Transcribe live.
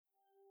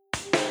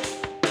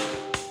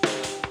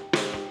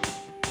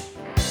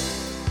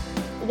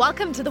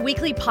Welcome to the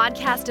weekly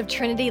podcast of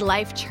Trinity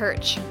Life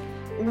Church.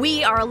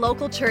 We are a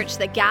local church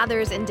that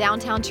gathers in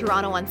downtown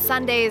Toronto on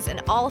Sundays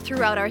and all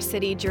throughout our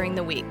city during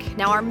the week.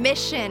 Now, our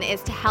mission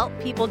is to help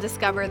people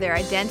discover their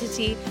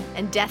identity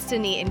and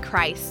destiny in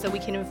Christ so we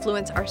can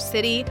influence our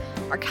city,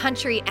 our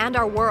country, and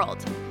our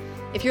world.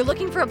 If you're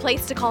looking for a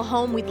place to call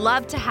home, we'd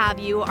love to have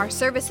you. Our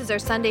services are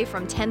Sunday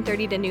from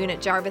 10:30 to noon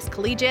at Jarvis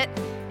Collegiate.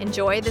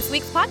 Enjoy this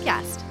week's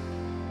podcast.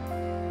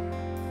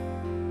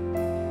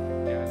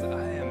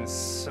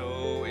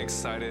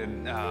 Excited.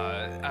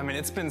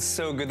 It's been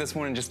so good this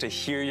morning just to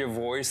hear your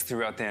voice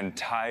throughout the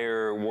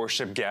entire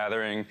worship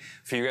gathering,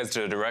 for you guys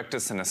to direct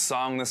us in a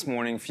song this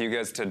morning, for you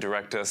guys to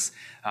direct us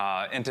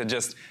into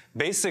just,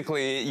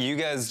 basically, you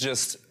guys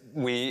just,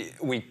 we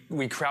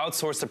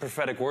crowdsourced a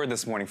prophetic word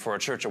this morning for our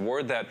church, a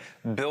word that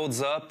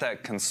builds up,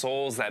 that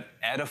consoles, that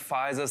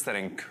edifies us, that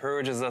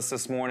encourages us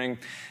this morning.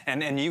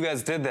 And you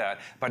guys did that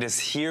by just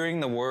hearing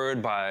the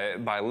word,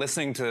 by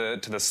listening to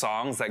the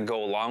songs that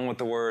go along with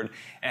the word,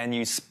 and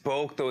you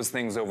spoke those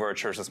things over our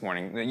church this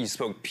morning. You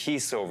spoke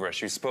peace over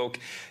us. You spoke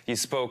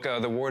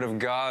the word of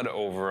God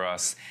over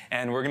us.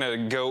 And we're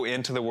going to go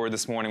into the word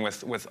this morning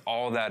with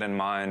all that in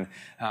mind,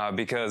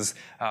 because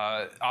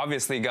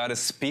obviously God is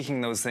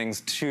speaking those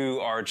things to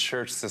our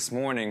church this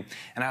morning.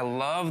 And I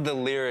love the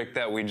lyric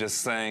that we just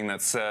sang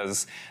that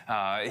says,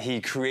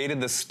 he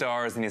created the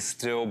stars and he's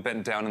still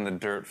bent down in the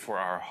dirt for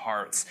our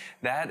hearts.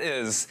 That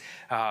is,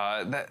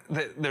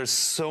 there's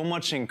so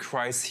much in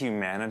Christ's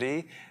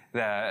humanity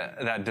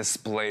that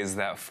displays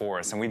that for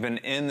us. And we've been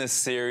in this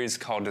series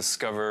called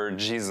Discover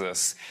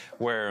Jesus,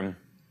 where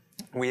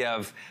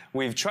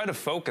we've tried to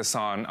focus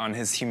on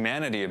his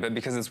humanity a bit,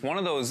 because it's one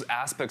of those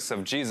aspects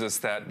of Jesus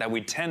that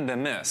we tend to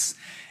miss.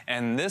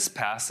 And this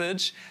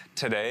passage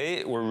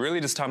today, we're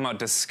really just talking about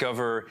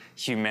discover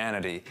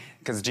humanity,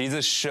 because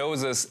Jesus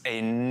shows us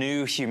a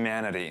new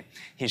humanity.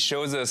 He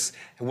shows us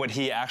what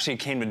he actually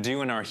came to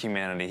do in our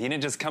humanity. He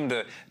didn't just come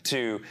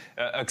to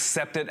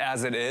accept it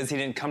as it is. He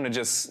didn't come to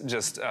just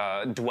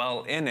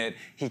dwell in it.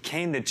 He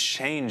came to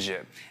change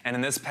it. And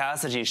in this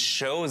passage, he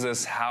shows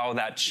us how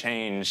that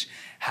change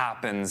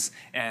happens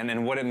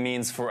and what it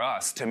means for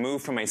us to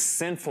move from a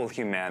sinful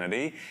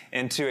humanity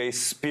into a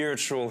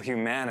spiritual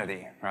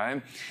humanity,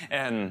 right?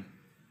 And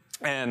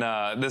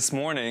this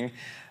morning,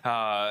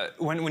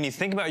 when you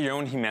think about your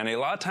own humanity, a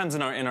lot of times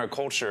in our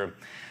culture,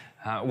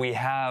 we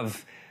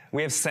have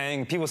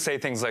saying, people say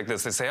things like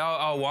this. They say,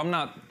 well, I'm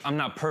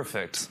not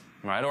perfect,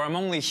 right? Or I'm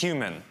only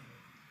human.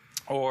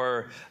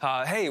 Or,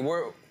 hey,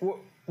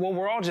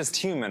 we're all just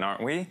human,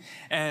 aren't we?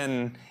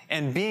 And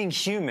being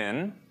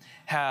human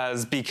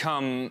has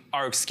become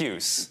our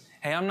excuse.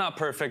 Hey, I'm not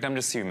perfect, I'm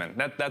just human.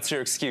 That's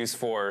your excuse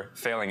for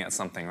failing at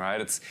something,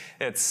 right?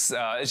 It's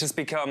just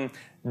become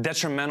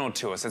detrimental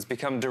to us. It's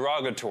become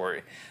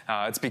derogatory.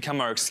 It's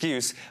become our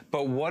excuse.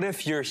 But what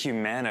if your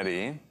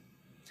humanity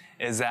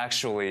is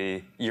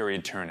actually your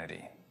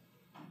eternity?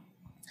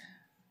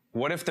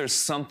 What if there's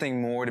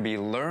something more to be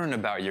learned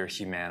about your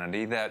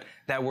humanity that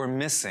we're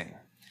missing?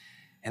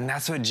 And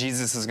that's what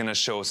Jesus is going to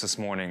show us this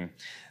morning.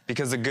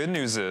 Because the good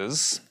news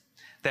is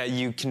that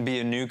you can be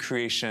a new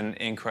creation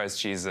in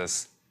Christ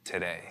Jesus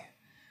today.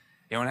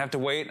 You don't have to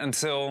wait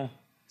until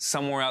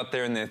somewhere out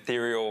there in the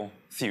ethereal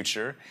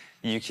future.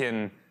 You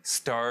can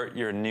start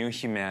your new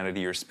humanity,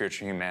 your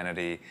spiritual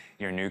humanity,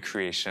 your new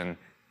creation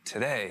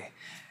today.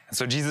 And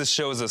so Jesus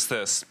shows us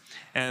this.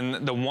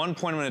 And the one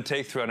point I'm going to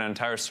take throughout an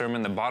entire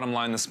sermon, the bottom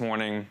line this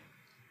morning,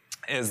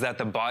 is that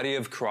the body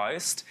of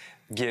Christ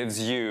gives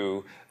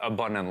you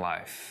abundant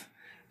life.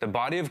 The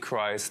body of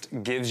Christ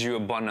gives you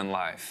abundant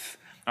life.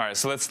 All right,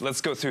 so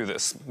let's go through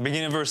this.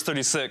 Beginning in verse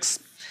 36.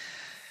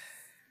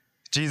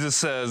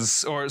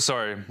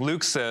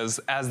 Luke says,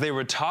 as they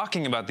were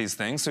talking about these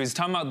things, so he's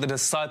talking about the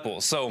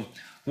disciples. So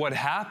what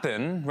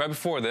happened right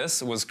before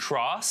this was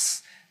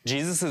cross.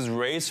 Jesus is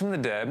raised from the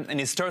dead, and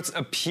he starts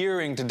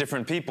appearing to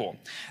different people.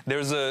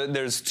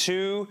 There's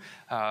two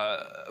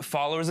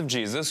followers of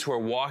Jesus who are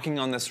walking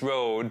on this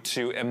road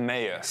to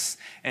Emmaus,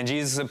 and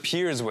Jesus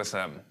appears with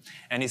them,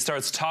 and he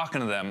starts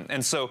talking to them.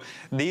 And so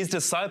these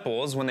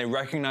disciples, when they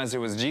recognized it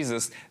was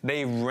Jesus,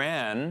 they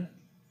ran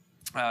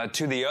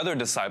to the other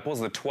disciples,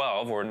 the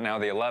 12, or now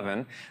the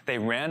 11, they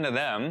ran to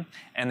them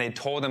and they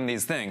told them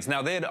these things.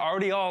 Now, they had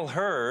already all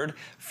heard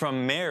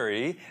from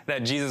Mary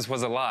that Jesus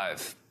was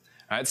alive.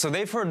 All right, so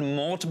they've heard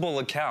multiple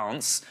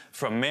accounts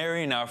from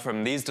Mary, now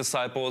from these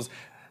disciples,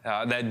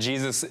 that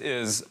Jesus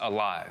is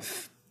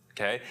alive.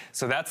 Okay,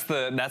 so that's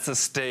the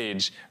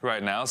stage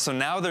right now. So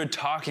now they're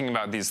talking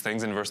about these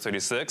things in verse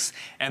 36,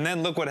 and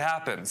then look what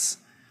happens.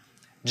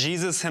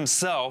 Jesus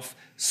himself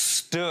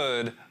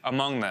stood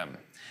among them.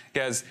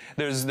 Guys,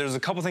 there's a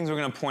couple things we're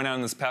going to point out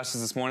in this passage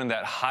this morning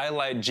that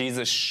highlight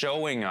Jesus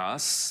showing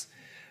us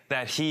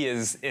that he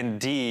is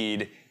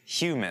indeed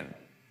human,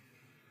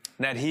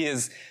 that he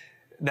has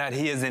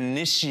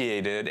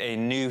initiated a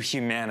new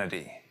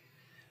humanity,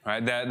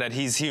 right? That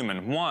he's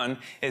human. One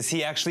is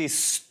he actually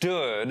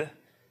stood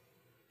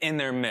in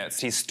their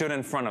midst. He stood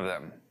in front of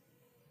them.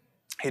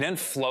 He didn't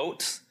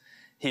float.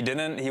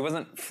 He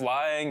wasn't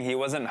flying. He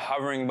wasn't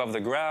hovering above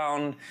the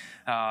ground.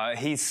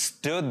 He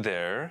stood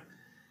there,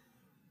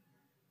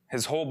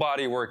 his whole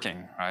body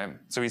working, right?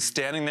 So he's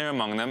standing there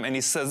among them, and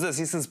he says this.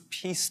 He says,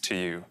 peace to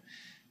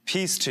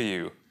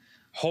you,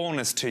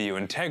 wholeness to you,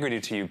 integrity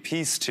to you,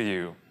 peace to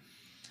you.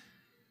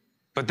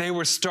 But they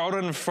were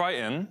startled and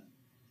frightened.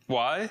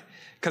 Why?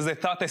 Because they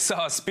thought they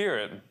saw a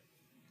spirit.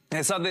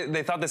 They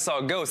thought they saw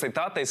a ghost. They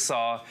thought they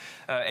saw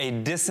a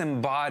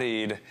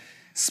disembodied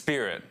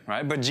spirit,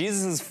 right? But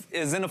Jesus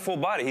is in a full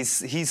body.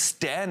 He's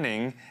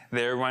standing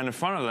there right in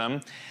front of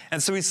them.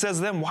 And so he says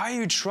to them, why are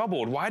you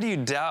troubled? Why do you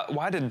doubt?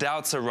 Why did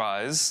doubts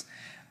arise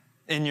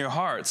in your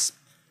hearts?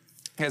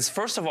 Because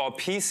first of all,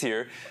 peace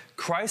here,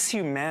 Christ's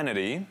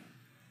humanity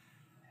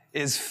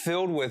is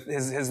filled with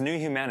his new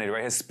humanity,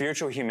 right? His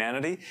spiritual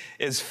humanity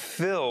is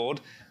filled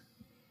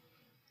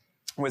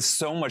with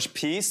so much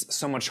peace,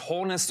 so much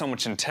wholeness, so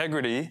much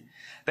integrity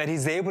that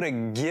he's able to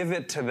give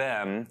it to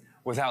them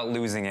without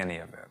losing any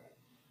of it.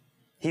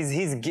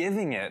 He's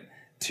giving it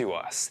to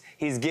us.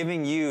 He's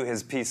giving you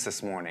his peace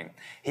this morning.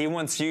 He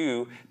wants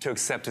you to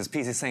accept his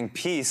peace. He's saying,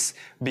 peace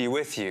be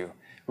with you.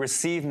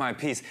 Receive my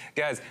peace.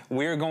 Guys,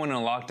 we're going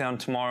into lockdown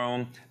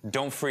tomorrow.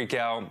 Don't freak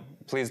out.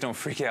 Please don't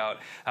freak out.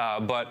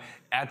 But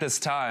at this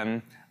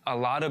time, a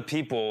lot of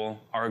people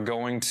are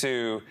going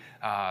to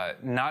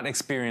not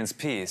experience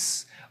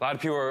peace. A lot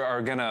of people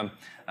are going to,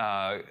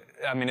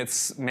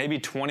 it's maybe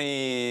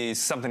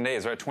 20-something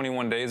days, right?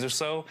 21 days or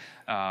so,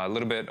 a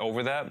little bit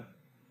over that.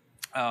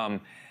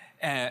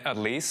 At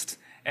least.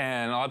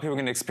 And a lot of people are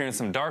going to experience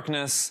some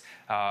darkness,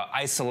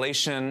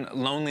 isolation,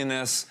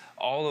 loneliness,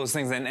 all those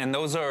things. And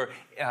those are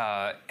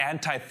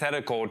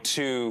antithetical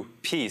to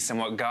peace and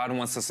what God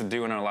wants us to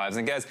do in our lives.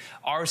 And guys,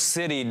 our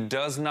city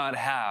does not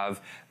have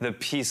the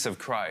peace of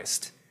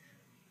Christ.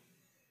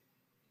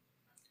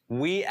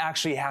 We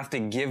actually have to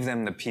give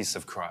them the peace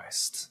of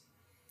Christ.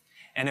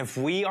 And if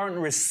we aren't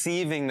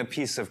receiving the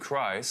peace of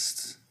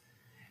Christ,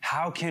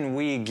 how can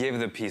we give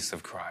the peace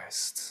of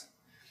Christ?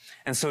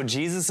 And so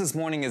Jesus this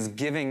morning is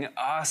giving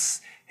us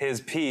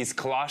his peace.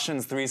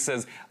 Colossians 3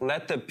 says,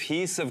 let the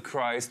peace of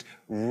Christ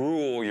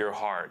rule your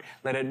heart.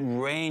 Let it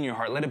reign your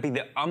heart. Let it be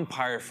the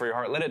umpire for your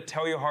heart. Let it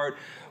tell your heart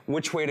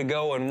which way to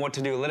go and what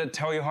to do. Let it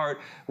tell your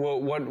heart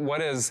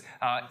what is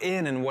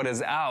in and what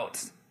is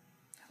out.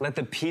 Let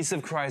the peace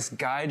of Christ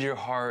guide your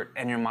heart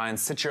and your mind.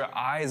 Set your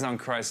eyes on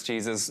Christ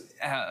Jesus.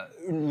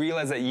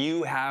 Realize that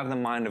you have the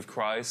mind of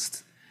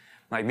Christ.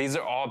 Like, these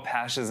are all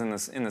passages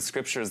in the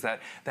scriptures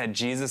that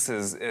Jesus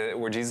is,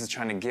 where Jesus is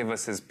trying to give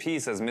us his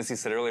peace, as Missy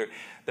said earlier,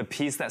 the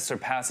peace that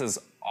surpasses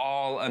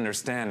all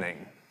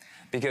understanding.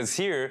 Because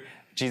here,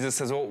 Jesus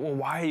says, well,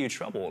 why are you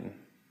troubled?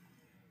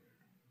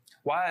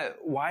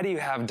 Why do you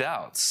have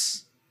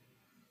doubts?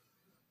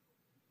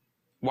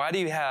 Why do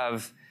you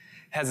have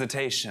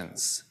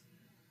hesitations?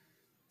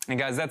 And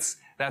guys,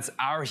 that's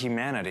our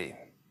humanity.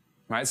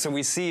 Right? So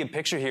we see a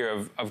picture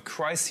here of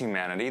Christ's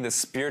humanity, the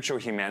spiritual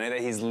humanity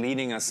that he's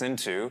leading us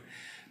into.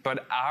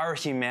 But our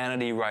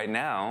humanity right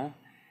now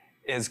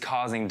is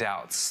causing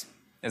doubts,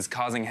 is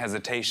causing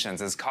hesitations,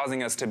 is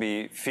causing us to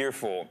be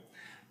fearful,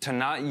 to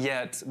not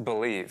yet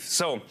believe.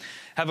 So I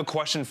have a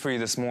question for you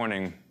this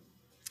morning.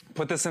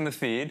 Put this in the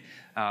feed.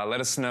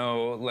 Let us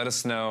know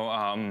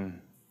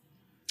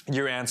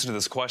your answer to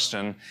this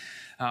question.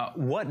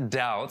 What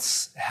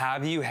doubts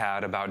have you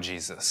had about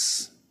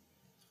Jesus?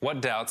 What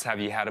doubts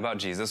have you had about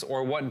Jesus,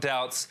 or what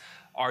doubts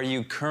are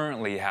you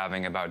currently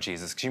having about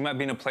Jesus? Because you might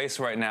be in a place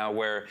right now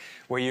where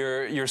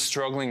you're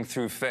struggling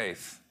through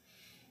faith,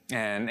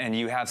 and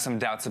you have some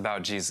doubts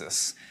about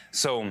Jesus.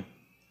 So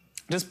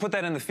just put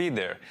that in the feed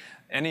there.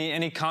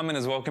 Any comment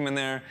is welcome in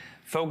there.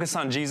 Focus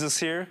on Jesus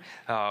here.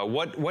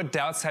 What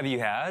doubts have you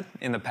had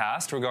in the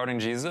past regarding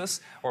Jesus?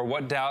 Or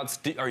what doubts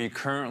are you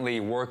currently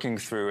working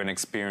through and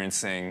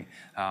experiencing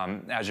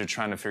as you're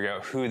trying to figure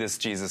out who this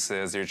Jesus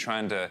is? You're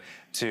trying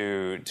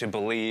to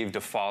believe,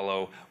 to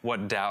follow.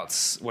 What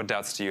doubts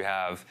do you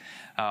have?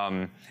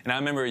 And I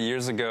remember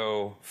years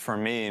ago, for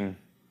me,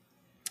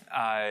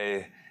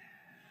 I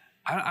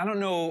don't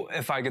know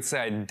if I could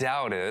say I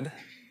doubted,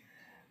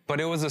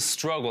 but it was a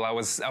struggle. I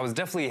was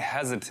definitely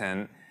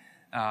hesitant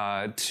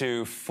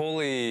to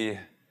fully,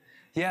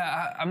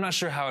 I'm not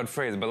sure how I'd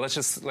phrase it, but let's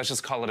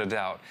just call it a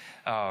doubt,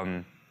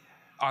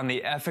 on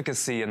the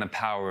efficacy and the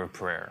power of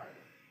prayer.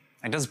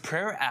 And does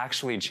prayer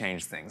actually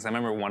change things? I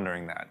remember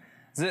wondering that.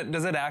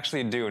 Does it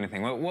actually do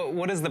anything?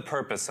 What is the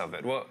purpose of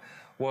it?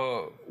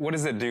 What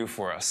does it do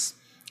for us?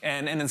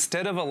 And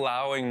instead of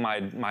allowing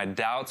my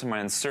doubts and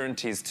my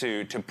uncertainties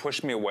to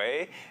push me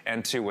away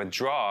and to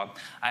withdraw,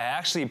 I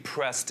actually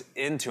pressed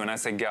into, and I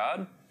said,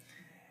 God,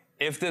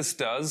 if this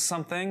does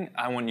something,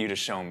 I want you to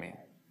show me.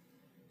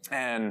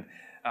 And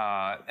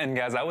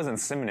guys, I was in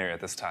seminary at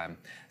this time.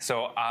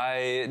 So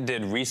I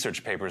did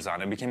research papers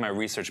on it. It became my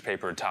research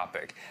paper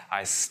topic.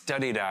 I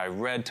studied it. I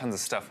read tons of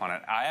stuff on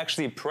it. I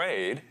actually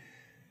prayed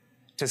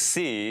to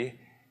see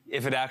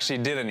if it actually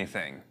did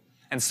anything.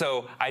 And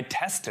so I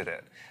tested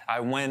it. I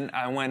went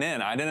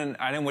in. I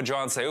didn't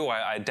withdraw and say,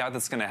 I doubt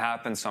that's going to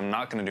happen, so I'm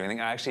not going to do anything.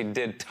 I actually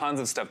did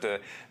tons of stuff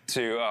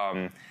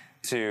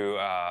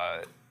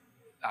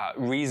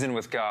reason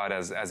with God,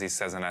 as he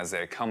says in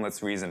Isaiah, come,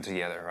 let's reason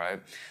together, right?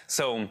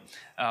 So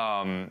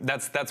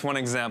that's one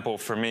example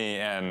for me,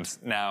 and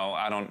now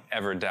I don't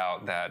ever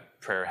doubt that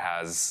prayer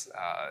is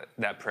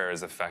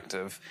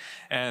effective.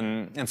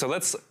 And so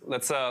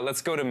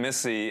let's go to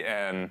Missy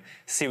and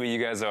see what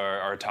you guys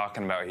are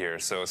talking about here.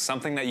 So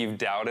something that you've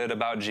doubted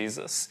about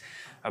Jesus,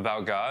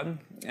 about God,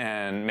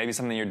 and maybe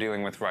something you're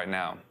dealing with right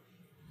now.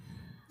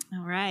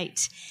 All right.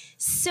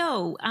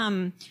 So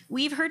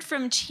we've heard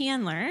from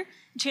Chandler.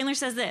 Chandler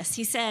says this.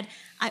 He said,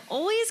 I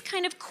always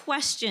kind of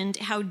questioned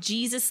how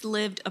Jesus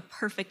lived a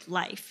perfect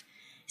life.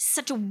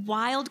 Such a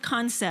wild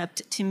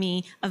concept to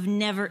me of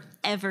never,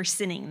 ever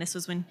sinning. This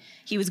was when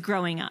he was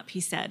growing up,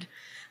 he said.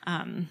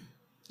 I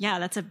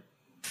can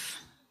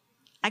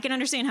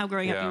understand how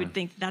growing up you would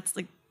think that's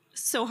like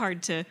so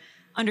hard to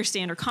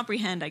understand or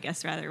comprehend, I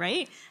guess, rather,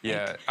 right?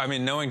 Yeah, like, I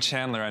mean, knowing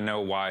Chandler, I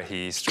know why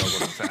he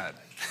struggled with that.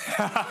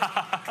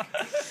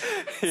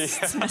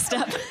 It's messed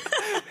up.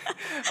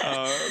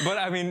 But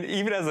I mean,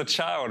 even as a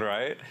child,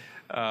 right?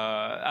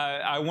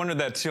 I wondered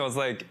that too. I was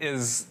like,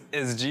 was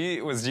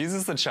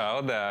Jesus the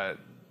child that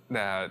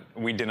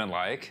we didn't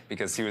like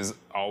because he was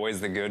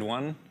always the good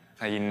one?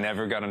 He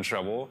never got in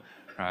trouble,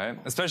 right?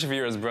 Especially if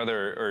you're his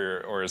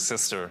brother or his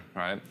sister,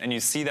 right? And you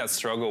see that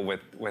struggle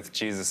with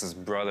Jesus'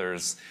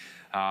 brothers.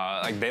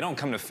 Like they don't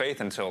come to faith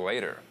until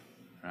later,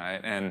 right?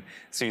 And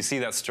so you see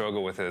that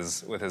struggle with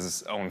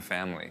his own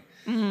family.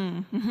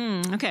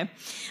 Okay.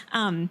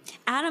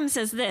 Adam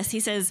says this.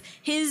 He says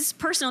his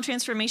personal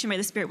transformation by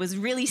the Spirit was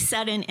really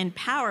sudden and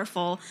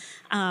powerful,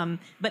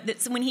 but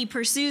that when he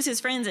pursues his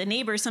friends and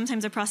neighbors,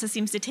 sometimes the process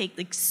seems to take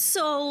like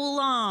so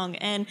long.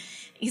 And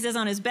he says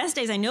on his best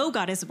days, I know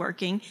God is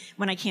working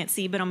when I can't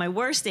see, but on my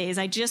worst days,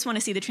 I just want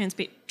to see the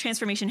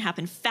transformation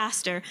happen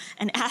faster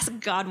and ask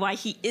God why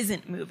he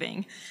isn't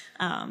moving.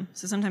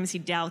 So sometimes he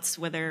doubts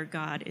whether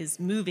God is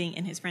moving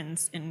in his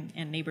friends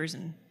and neighbors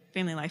and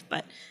family life.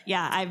 But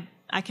yeah,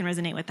 I can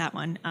resonate with that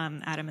one,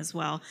 Adam, as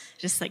well.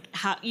 Just like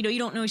how, you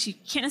don't know, you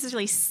can't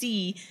necessarily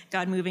see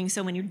God moving.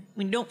 So when you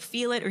don't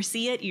feel it or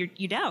see it,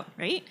 you doubt,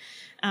 right?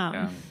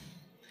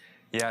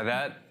 Yeah,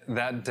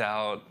 that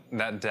doubt,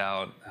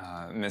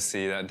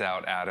 Missy, that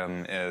doubt,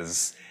 Adam,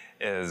 is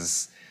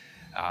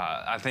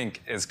I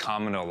think is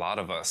common to a lot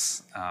of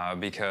us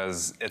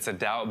because it's a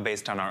doubt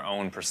based on our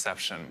own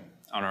perception,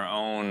 on our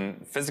own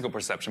physical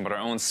perception, but our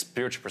own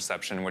spiritual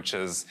perception, which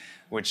is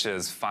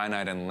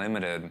finite and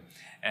limited.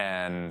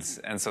 And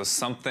so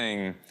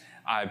something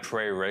I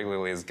pray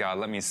regularly is, God,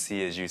 let me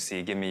see as you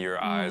see. Give me your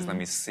eyes. Let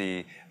me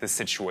see the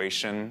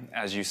situation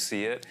as you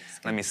see it.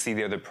 Let me see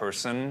the other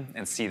person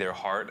and see their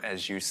heart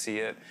as you see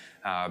it.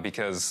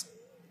 Because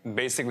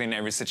basically in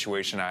every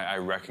situation, I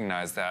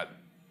recognize that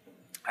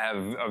I have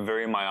a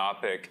very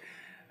myopic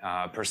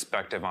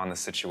perspective on the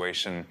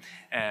situation.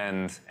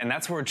 And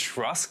that's where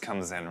trust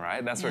comes in,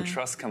 right? That's where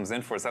trust comes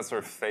in for us. That's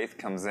where faith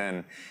comes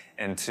in,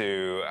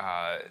 into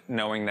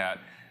knowing that,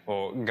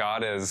 well,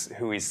 God is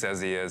who he says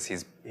he is.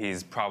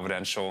 He's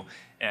providential.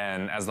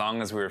 And as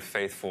long as we're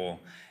faithful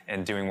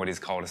in doing what he's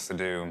called us to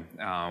do,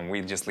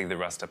 we just leave the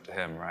rest up to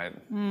him, right?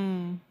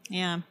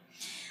 Yeah.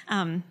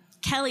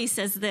 Kelly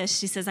says this.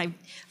 She says,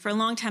 for a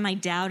long time, I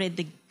doubted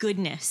the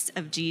goodness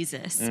of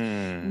Jesus,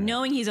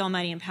 knowing he's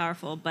almighty and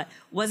powerful, but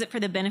was it for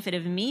the benefit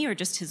of me or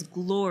just his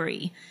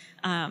glory?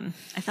 I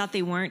thought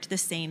they weren't the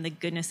same. The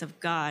goodness of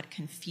God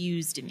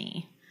confused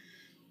me.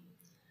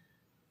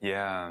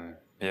 Yeah.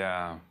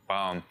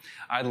 Wow.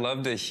 I'd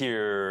love to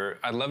hear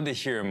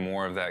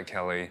more of that,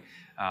 Kelly,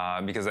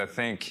 because I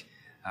think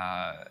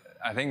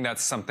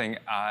that's something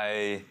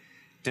I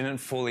didn't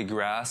fully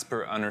grasp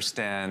or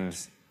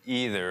understand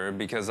either,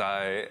 because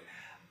I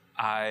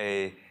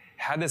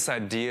had this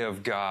idea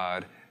of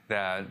God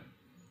that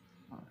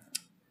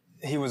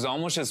he was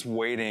almost just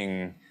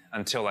waiting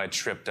until I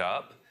tripped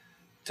up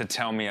to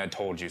tell me I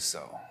told you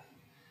so,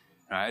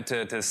 right?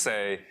 To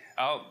say,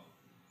 oh,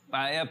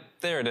 yep,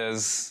 there it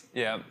is,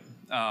 yep.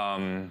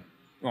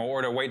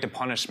 Or to wait to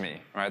punish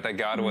me, right? That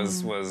God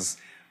was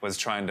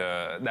trying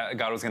to, that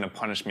God was going to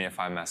punish me if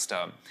I messed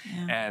up.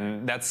 Yeah.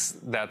 And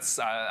that's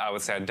I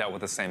would say I dealt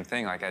with the same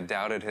thing. Like I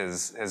doubted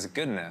his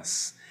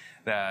goodness,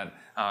 that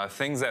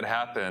things that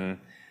happen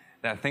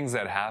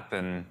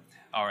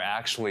are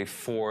actually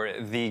for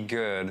the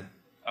good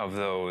of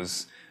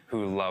those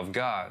who love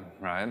God,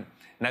 right?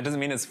 And that doesn't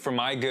mean it's for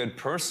my good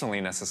personally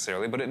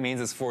necessarily, but it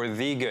means it's for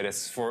the good.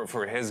 It's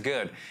for his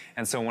good.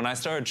 And so when I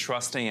started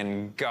trusting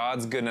in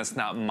God's goodness,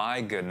 not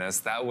my goodness,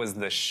 that was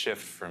the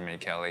shift for me,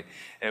 Kelly.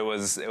 It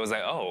was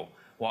like, oh,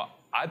 well,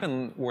 I've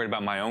been worried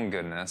about my own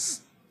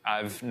goodness.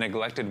 I've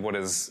neglected what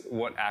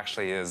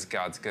actually is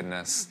God's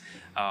goodness.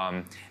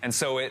 And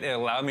so it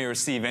allowed me to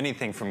receive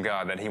anything from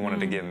God that he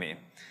wanted to give me.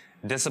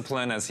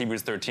 Discipline, as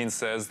Hebrews 13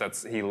 says,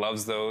 he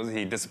loves those,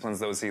 he disciplines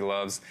those he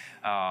loves.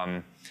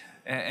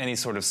 Any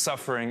sort of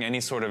suffering,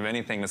 any sort of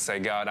anything to say,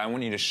 God, I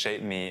want you to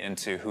shape me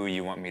into who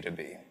you want me to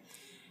be.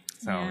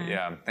 So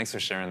yeah thanks for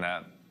sharing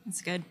that.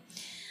 That's good.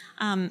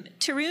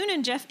 Tarun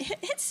and Jeff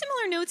hit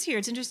similar notes here.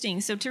 It's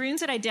interesting. So Tarun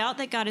said, I doubt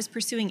that God is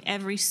pursuing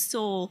every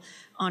soul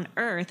on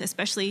earth,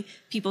 especially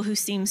people who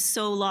seem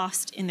so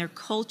lost in their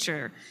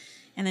culture.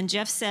 And then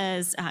Jeff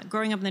says,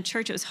 growing up in the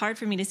church, it was hard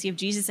for me to see if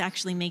Jesus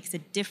actually makes a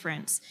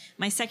difference.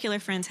 My secular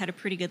friends had a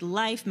pretty good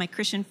life. My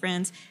Christian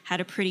friends had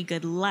a pretty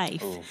good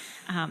life.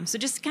 So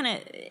just kind of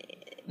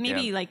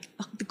maybe like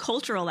the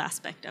cultural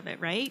aspect of it,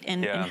 right?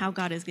 And how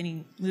God is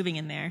moving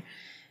in there.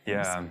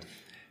 Yeah.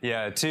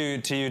 Yeah, to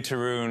you,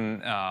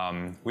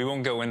 Tarun, we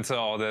won't go into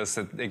all this.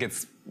 It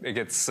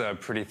gets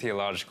pretty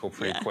theological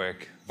pretty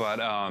quick. But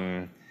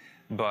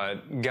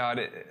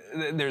God,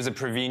 there's a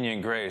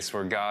prevenient grace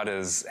where God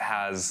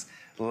has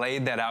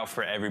laid that out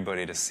for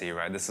everybody to see,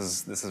 right? This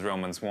is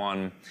Romans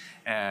 1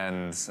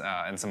 and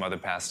some other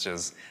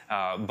passages.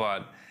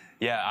 But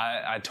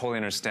yeah, I totally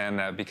understand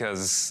that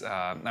because,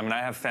 I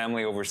have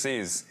family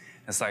overseas.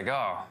 It's like,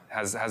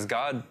 is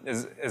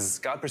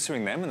God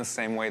pursuing them in the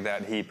same way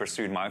that he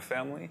pursued my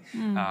family?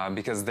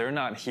 Because they're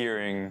not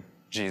hearing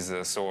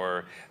Jesus,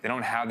 or they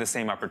don't have the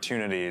same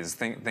opportunities,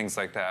 things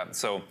like that.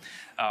 So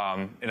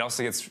it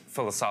also gets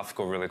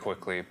philosophical really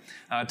quickly.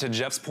 To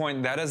Jeff's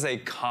point, that is a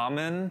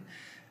common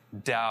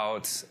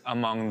doubt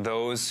among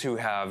those who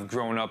have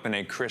grown up in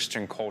a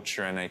Christian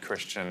culture and a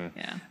Christian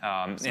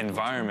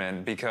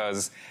environment,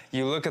 because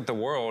you look at the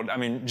world,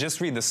 just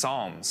read the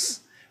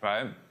Psalms,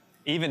 right?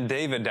 Even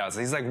David doubts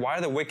it. He's like, why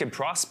do the wicked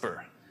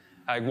prosper?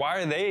 Like,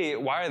 why are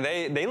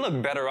they look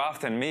better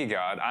off than me,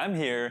 God? I'm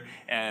here,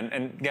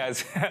 and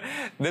guys,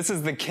 this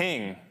is the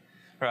king,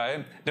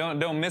 right?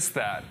 Don't miss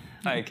that.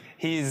 Like,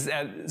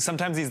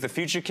 sometimes he's the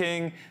future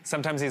king,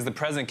 sometimes he's the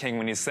present king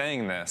when he's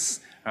saying this,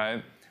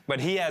 right? But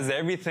he has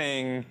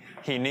everything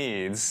he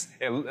needs,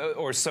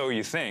 or so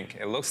you think,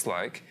 it looks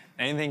like,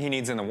 anything he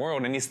needs in the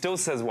world, and he still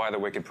says why the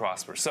wicked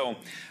prosper. So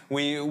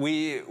we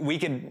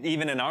could,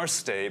 even in our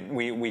state,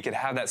 we could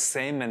have that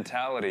same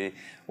mentality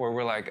where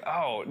we're like,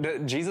 oh,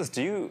 Jesus,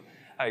 do you,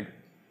 like,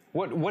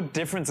 what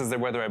difference is there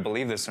whether I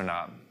believe this or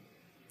not?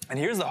 And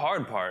here's the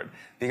hard part,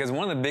 because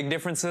one of the big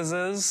differences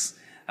is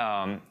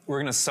we're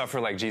going to suffer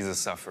like Jesus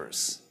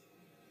suffers.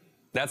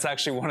 That's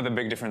actually one of the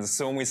big differences.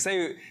 So when we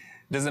say,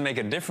 does it make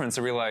a difference?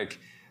 Are we like,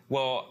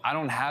 well, I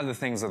don't have the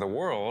things of the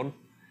world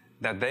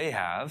that they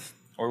have,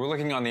 or we're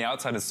looking on the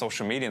outside of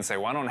social media and say,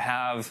 well, I don't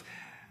have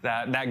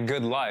that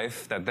good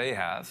life that they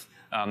have,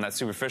 that's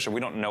superficial.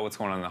 We don't know what's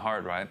going on in the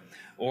heart, right?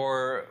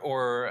 Or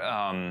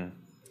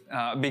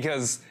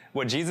because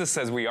what Jesus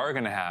says we are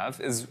going to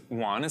have is,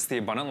 one, it's the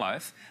abundant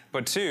life,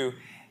 but two,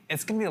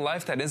 it's going to be a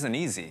life that isn't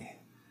easy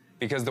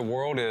because the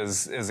world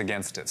is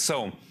against it.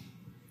 So,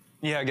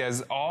 yeah,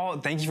 guys,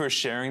 thank you for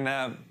sharing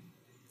that.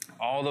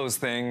 All those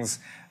things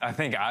I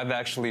think I've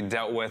actually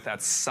dealt with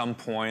at some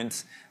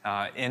point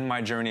in my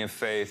journey of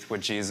faith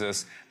with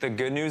Jesus. The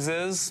good news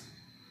is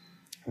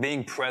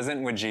being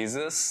present with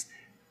Jesus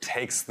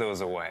takes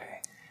those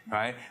away,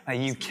 right? Like,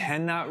 you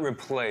cannot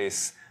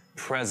replace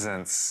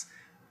presence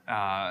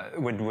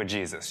with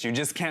Jesus. You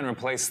just can't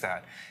replace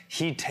that.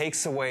 He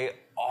takes away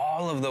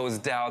all of those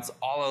doubts,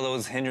 all of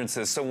those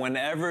hindrances. So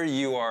whenever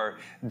you are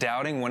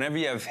doubting, whenever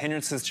you have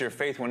hindrances to your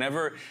faith,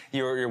 whenever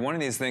you're one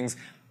of these things,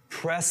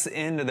 press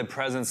into the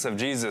presence of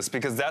Jesus,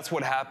 because that's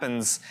what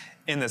happens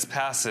in this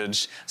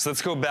passage. So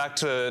let's go back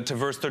to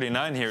verse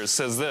 39 here. It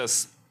says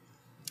this.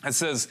 It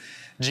says,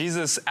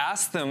 Jesus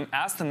asked them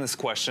this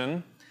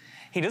question.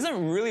 He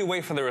doesn't really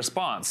wait for the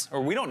response, or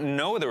we don't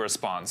know the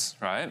response,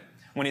 right?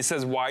 When he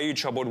says, why are you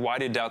troubled? Why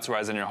do doubts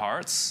rise in your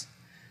hearts?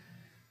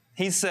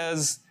 He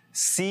says,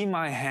 see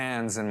my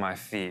hands and my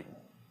feet.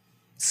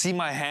 See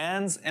my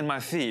hands and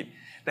my feet,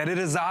 that it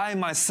is I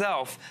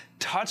myself.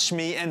 Touch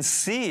me and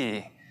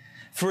see.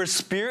 For a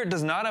spirit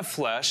does not have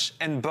flesh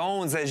and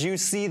bones as you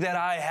see that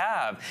I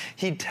have.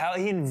 He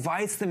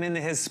invites them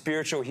into his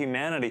spiritual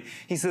humanity.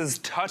 He says,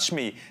 touch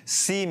me,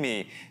 see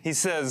me. He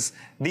says,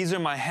 these are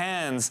my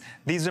hands,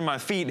 these are my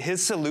feet.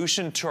 His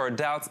solution to our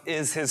doubts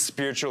is his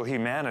spiritual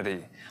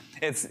humanity.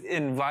 It's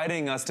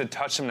inviting us to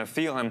touch him, to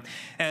feel him.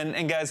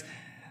 And guys,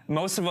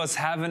 most of us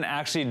haven't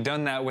actually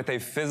done that with a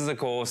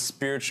physical,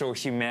 spiritual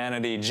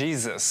humanity,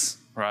 Jesus,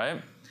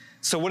 right?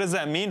 So what does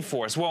that mean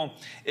for us? Well,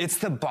 it's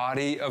the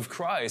body of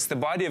Christ. The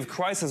body of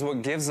Christ is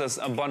what gives us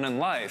abundant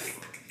life.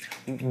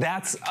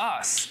 That's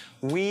us.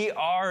 We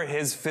are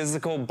his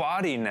physical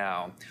body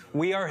now.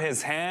 We are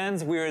his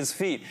hands, we are his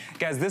feet.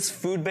 Guys, this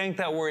food bank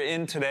that we're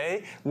in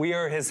today, we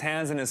are his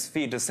hands and his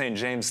feet to St.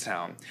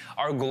 Jamestown.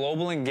 Our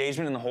global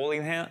engagement in the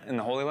Holy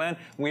Land,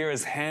 we are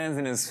his hands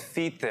and his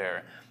feet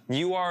there.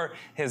 You are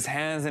his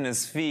hands and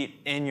his feet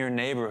in your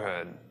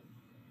neighborhood.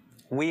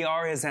 We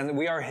are his hands,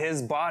 we are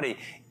his body.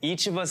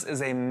 Each of us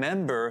is a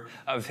member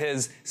of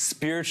his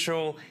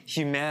spiritual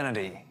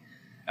humanity,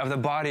 of the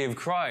body of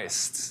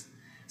Christ.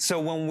 So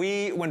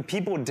when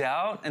people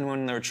doubt and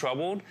when they're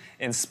troubled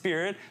in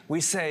spirit,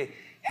 we say,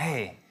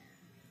 hey,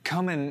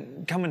 come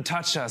and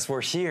touch us, we're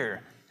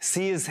here.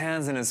 See his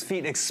hands and his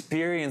feet,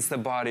 experience the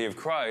body of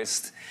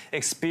Christ,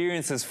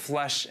 experience his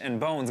flesh and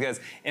bones. Guys,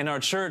 in our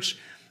church,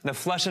 the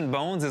flesh and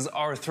bones is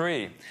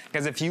R3.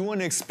 Guys, if you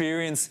want to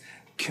experience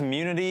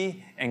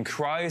community and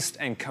Christ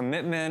and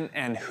commitment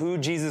and who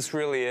Jesus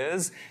really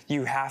is,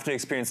 you have to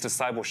experience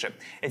discipleship.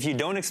 If you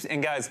don't,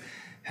 and guys,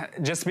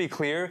 just to be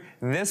clear,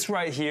 this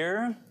right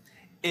here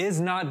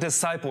is not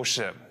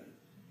discipleship.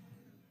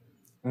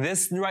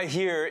 This right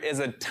here is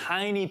a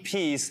tiny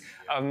piece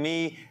of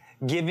me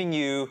giving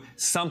you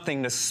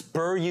something to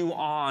spur you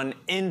on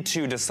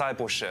into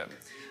discipleship.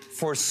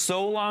 For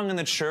so long in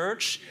the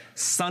church,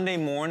 Sunday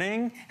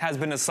morning has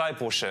been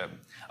discipleship.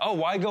 Oh,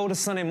 why go to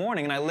Sunday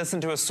morning and I listen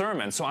to a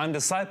sermon, so I'm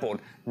discipled?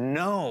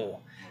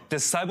 No.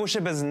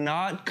 Discipleship is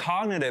not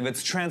cognitive,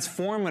 it's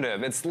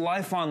transformative, it's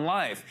life on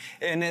life.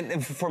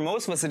 And for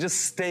most of us, it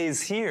just stays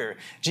here.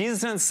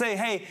 Jesus doesn't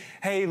say,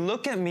 hey,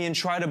 look at me and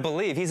try to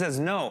believe. He says,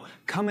 no,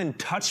 come and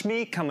touch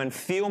me, come and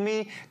feel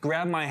me,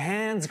 grab my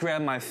hands,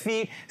 grab my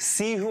feet,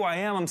 see who I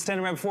am, I'm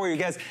standing right before you.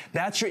 Guys,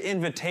 that's your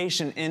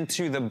invitation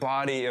into the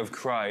body of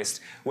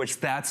Christ,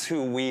 which that's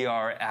who we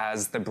are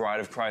as the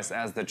bride of Christ,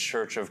 as the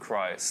church of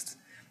Christ.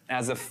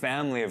 As a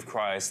family of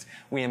Christ,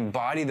 we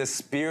embody the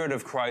Spirit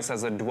of Christ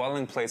as a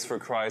dwelling place for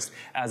Christ,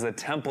 as a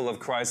temple of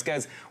Christ.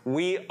 Guys,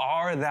 we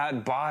are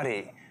that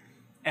body.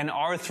 And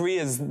R3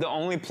 is the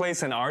only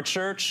place in our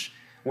church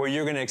where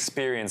you're going to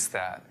experience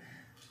that,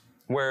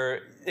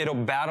 where it'll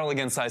battle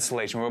against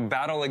isolation, where it'll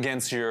battle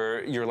against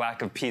your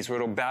lack of peace, where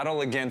it'll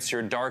battle against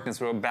your darkness,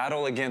 where it'll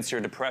battle against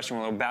your depression,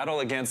 where it'll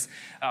battle against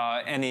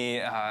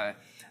any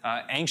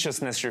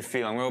anxiousness you're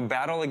feeling. We'll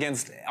battle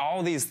against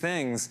all these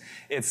things.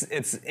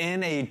 It's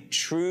in a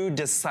true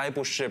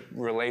discipleship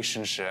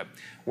relationship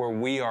where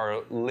we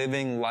are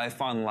living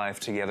life on life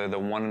together, the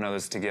one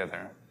another's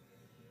together.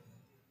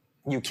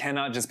 You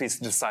cannot just be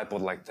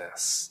discipled like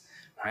this.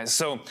 Right?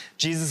 So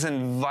Jesus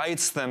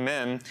invites them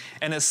in,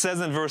 and it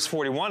says in verse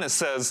 41, it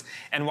says,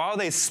 and while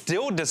they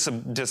still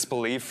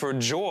disbelieve for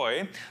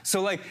joy,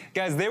 so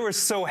guys, they were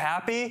so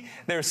happy,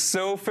 they're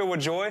so filled with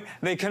joy,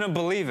 they couldn't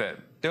believe it.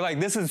 They're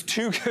like, this is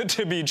too good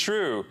to be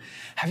true.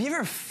 Have you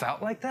ever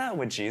felt like that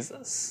with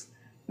Jesus?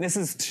 This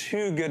is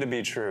too good to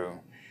be true.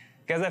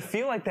 Guys, I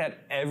feel like that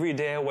every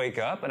day I wake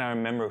up and I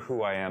remember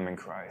who I am in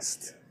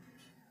Christ.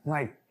 I'm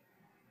like,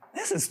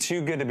 this is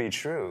too good to be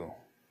true.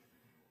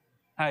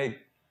 I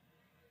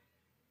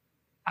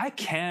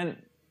can't,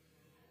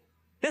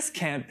 this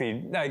can't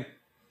be,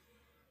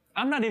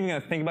 I'm not even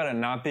going to think about it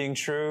not being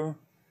true,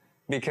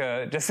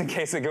 because just in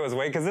case it goes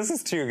away, because this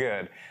is too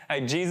good.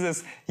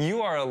 Jesus,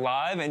 you are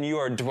alive and you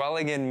are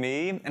dwelling in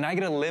me, and I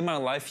get to live my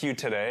life for you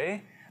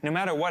today, no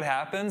matter what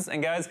happens.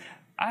 And guys,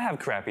 I have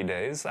crappy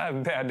days. I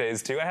have bad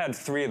days too. I had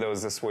 3 of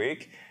those this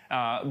week,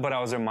 but I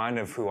was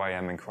reminded of who I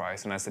am in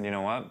Christ. And I said, you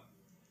know what?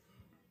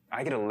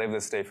 I get to live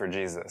this day for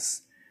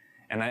Jesus.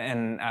 And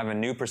I have a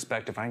new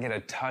perspective. I get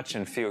to touch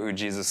and feel who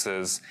Jesus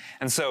is.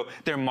 And so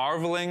they're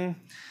marveling.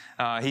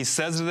 He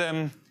says to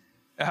them,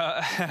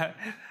 have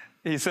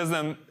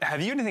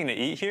you anything to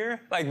eat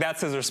here?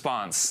 That's his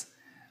response.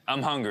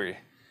 I'm hungry.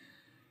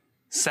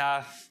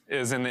 Sath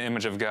is in the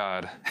image of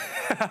God.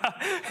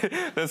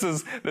 This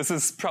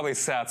is probably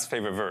Sath's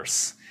favorite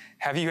verse.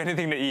 Have you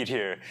anything to eat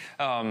here?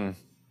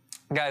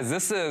 Guys,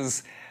 this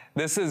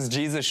is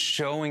Jesus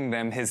showing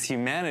them his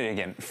humanity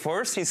again.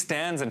 First, he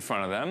stands in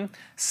front of them.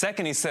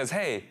 Second, he says,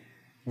 hey,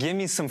 give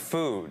me some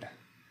food.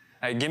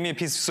 Give me a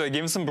piece. So he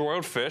gave him some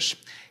broiled fish.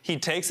 He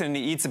takes it and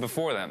he eats it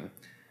before them.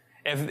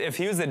 If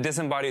he was a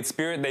disembodied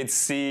spirit, they'd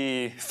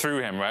see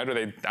through him, right?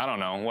 Or I don't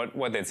know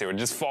what they'd see. It would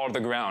just fall to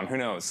the ground. Who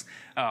knows?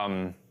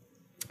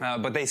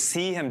 But they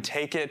see him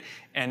take it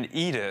and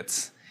eat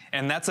it.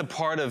 And that's a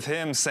part of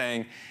him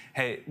saying,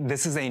 hey,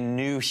 this is a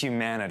new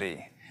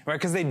humanity. Right?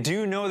 Because they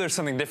do know there's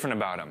something different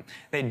about him.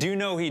 They do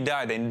know he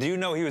died. They do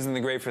know he was in the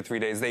grave for 3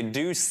 days. They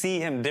do see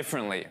him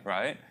differently,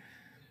 right?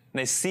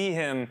 They see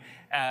him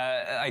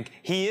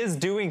he is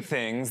doing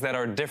things that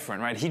are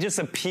different, right? He just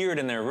appeared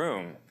in their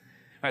room.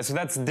 Right, so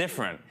that's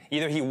different.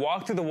 Either he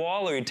walked through the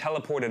wall or he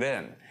teleported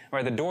in.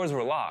 Right, the doors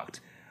were locked.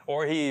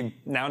 Or he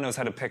now knows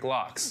how to pick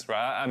locks,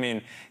 right? I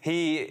mean,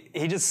 he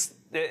just,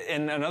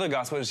 in another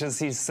gospel, it's just,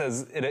 he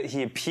says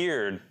he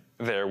appeared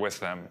there with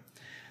them.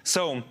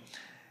 So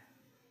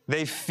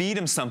they feed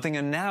him something,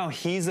 and now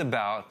he's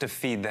about to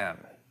feed them.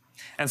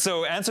 And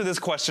so answer this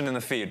question in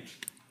the feed.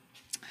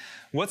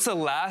 What's the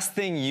last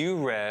thing you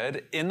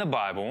read in the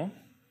Bible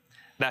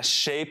that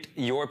shaped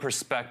your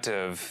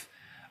perspective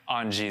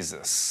on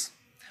Jesus?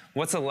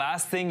 What's the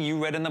last thing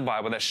you read in the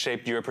Bible that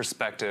shaped your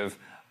perspective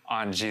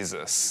on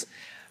Jesus?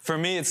 For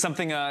me, it's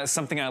something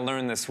I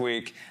learned this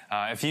week.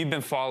 If you've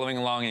been following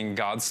along in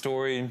God's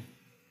story,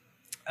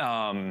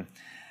 if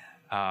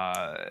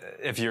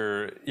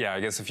you're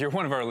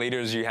one of our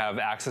leaders, you have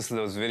access to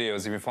those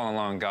videos. You've been following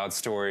along in God's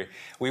story.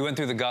 We went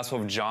through the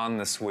Gospel of John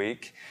this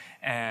week,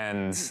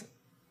 and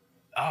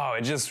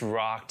it just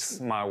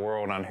rocked my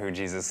world on who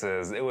Jesus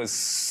is. It was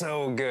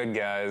so good,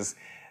 guys.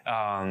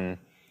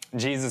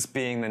 Jesus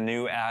being the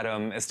new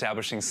Adam,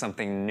 establishing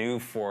something new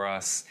for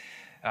us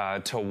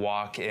to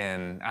walk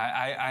in.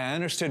 I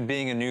understood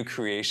being a new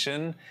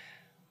creation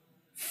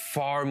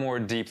far more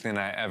deeply than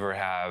I ever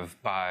have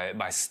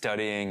by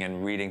studying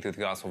and reading through the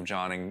Gospel of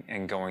John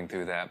and going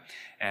through that.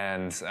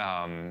 And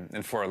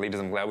for our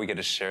leaders, I'm glad we get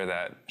to share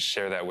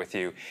that with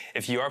you.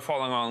 If you are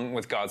following along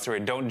with God's story,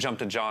 don't jump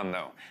to John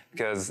though,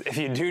 because if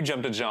you do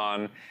jump to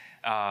John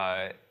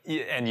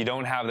and you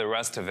don't have the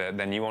rest of it,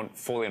 then you won't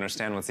fully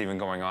understand what's even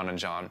going on in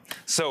John.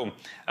 So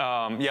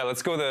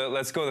let's go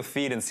the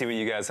feed and see what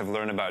you guys have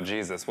learned about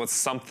Jesus.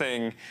 What's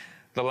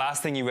the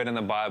last thing you read in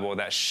the Bible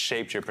that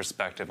shaped your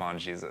perspective on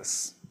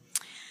Jesus?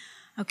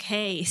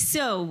 Okay,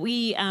 so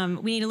we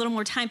need a little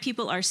more time.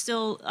 People are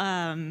still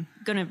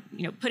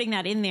putting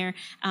that in there,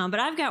 but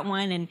I've got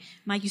one. And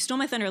Mike, you stole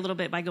my thunder a little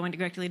bit by going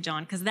directly to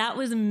John, because that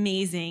was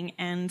amazing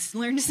and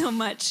learned so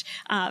much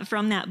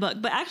from that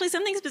book. But actually,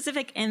 something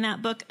specific in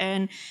that book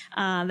and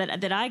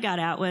that I got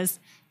out was.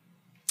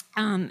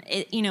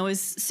 There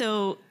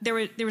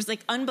was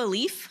like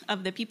unbelief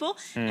of the people,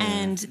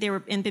 and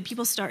the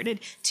people started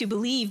to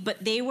believe,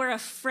 but they were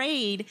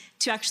afraid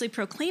to actually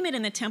proclaim it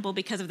in the temple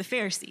because of the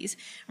Pharisees,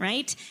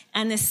 right?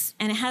 And it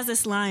has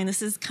this line.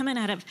 This is coming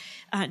out of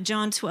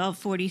John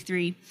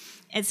 12:43.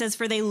 It says,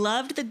 "For they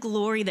loved the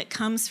glory that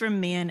comes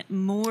from man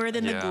more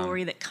than the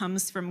glory that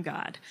comes from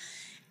God."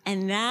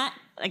 And that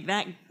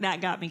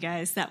got me,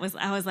 guys.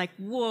 I was like,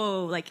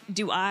 whoa! Like,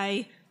 do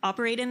I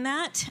operate in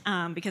that?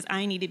 Because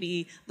I need to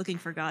be looking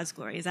for God's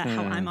glory. Is that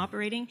how I'm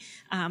operating?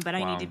 But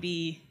I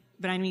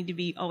need to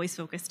be always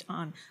focused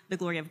on the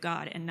glory of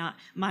God and not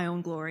my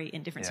own glory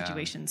in different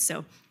situations.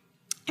 So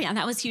yeah,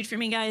 that was huge for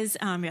me, guys.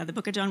 The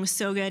book of John was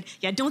so good.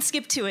 Yeah, don't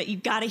skip to it.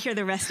 You've got to hear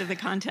the rest of the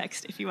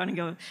context if you want to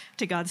go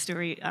to God's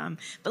story.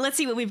 But let's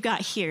see what we've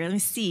got here. Let me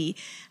see.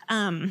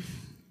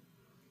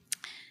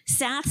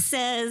 Sath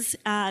says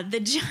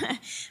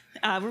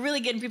we're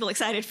really getting people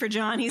excited for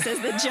John. He says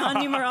the John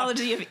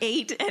numerology of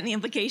 8 and the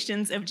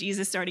implications of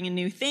Jesus starting a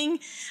new thing.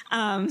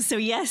 So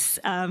yes,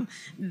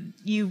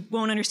 you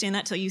won't understand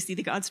that till you see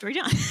the God story,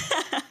 John.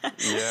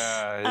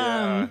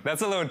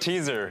 That's a little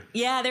teaser.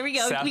 Yeah, there we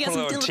go. Sath we got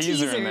some little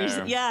teasers. In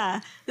there.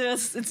 Yeah,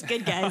 it's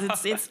good,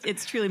 guys.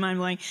 It's truly mind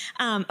blowing.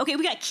 Okay,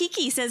 we got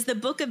Kiki says the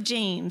book of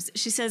James.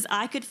 She says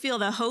I could feel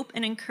the hope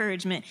and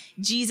encouragement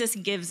Jesus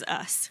gives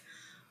us.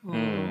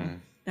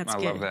 That's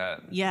good. I love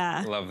that.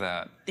 Yeah. Love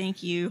that.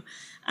 Thank you.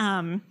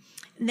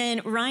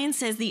 Then Ryan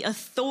says the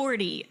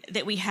authority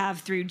that we have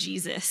through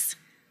Jesus.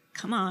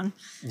 Come on.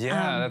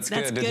 Yeah, that's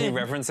good. Did he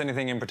reference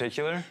anything in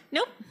particular?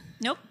 Nope.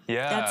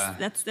 Yeah.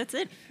 That's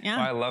it. Yeah.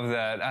 Oh, I love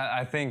that.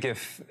 I think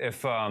if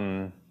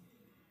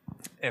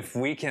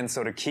we can,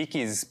 so to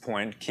Kiki's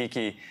point,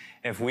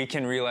 if we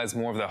can realize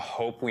more of the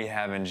hope we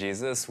have in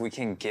Jesus, we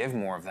can give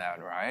more of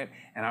that, right?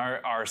 And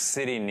our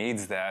city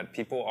needs that.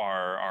 People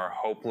are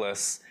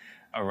hopeless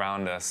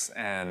around us,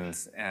 and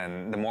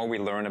the more we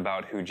learn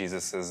about who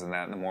Jesus is and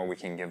that, the more we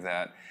can give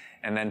that.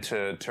 And then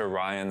to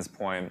Ryan's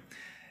point,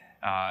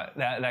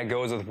 that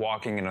goes with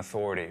walking in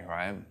authority,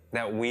 right?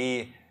 That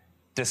we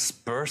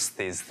disperse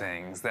these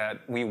things,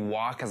 that we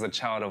walk as a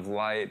child of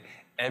light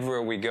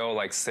everywhere we go,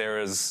 like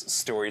Sarah's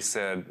story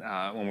said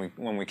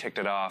when we kicked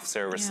it off.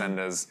 Sarah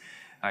Resendez,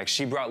 like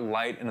she brought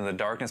light into the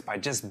darkness by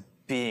just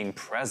being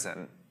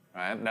present.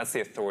 Right? That's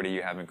the authority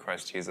you have in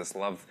Christ Jesus.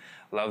 Love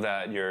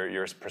that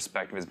your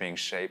perspective is being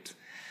shaped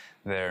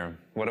there.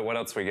 What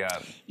else we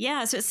got?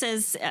 Yeah, so it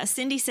says,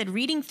 Cindy said,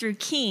 reading through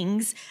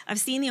Kings, I've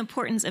seen the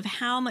importance of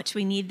how much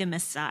we need the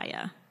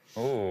Messiah.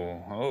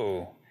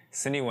 Oh.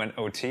 Cindy went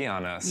OT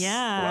on us.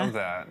 Yeah. Love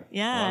that.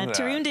 Yeah,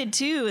 Tarun did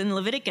too in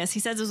Leviticus. He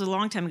says it was a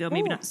long time ago,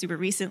 maybe not super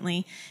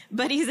recently.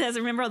 But he says,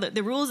 remember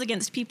the rules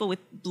against people with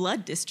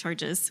blood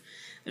discharges.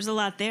 There's a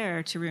lot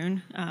there,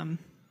 Tarun.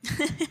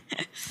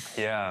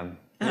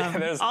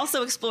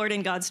 Also explored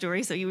in God's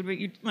story, so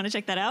you want to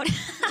check that out.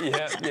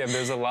 yeah.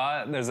 There's a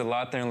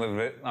lot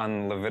there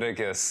on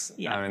Leviticus.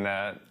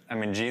 Yeah. I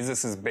mean,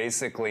 Jesus is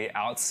basically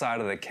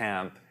outside of the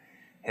camp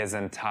his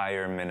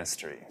entire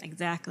ministry.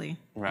 Exactly.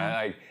 Right. Yeah.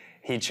 Like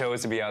he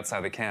chose to be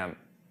outside the camp,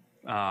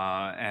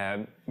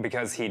 and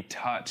because he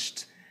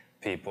touched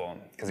people,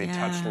 because he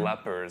touched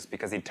lepers,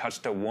 because he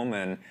touched a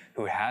woman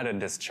who had a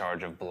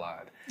discharge of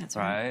blood. That's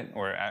right.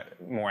 Or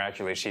more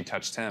accurately, she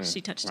touched him. She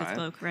touched his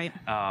cloak, right?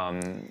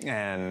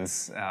 And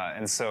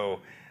so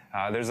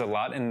there's a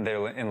lot in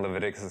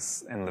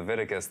Leviticus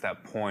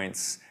that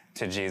points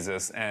to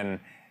Jesus. And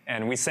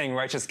we sang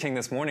Righteous King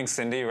this morning,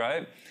 Cindy,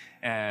 right?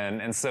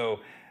 And so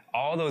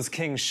all those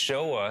kings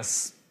show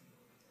us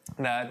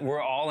that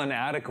we're all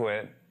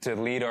inadequate to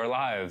lead our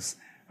lives.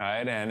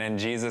 Right? And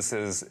Jesus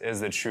is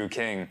the true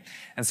King.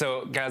 And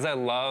so, guys, I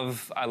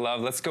love,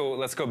 let's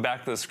go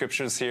back to the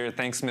scriptures here.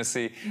 Thanks,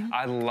 Missy. Mm-hmm.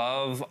 I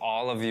love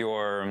all of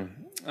your,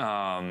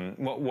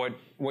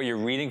 what you're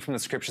reading from the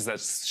scriptures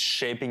that's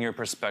shaping your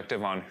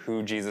perspective on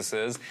who Jesus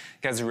is.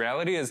 Guys, the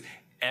reality is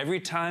every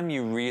time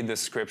you read the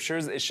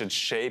scriptures, it should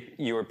shape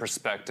your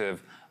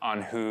perspective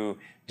on who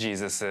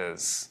Jesus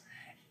is.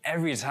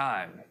 Every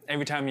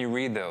time you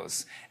read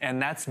those.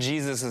 And that's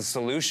Jesus'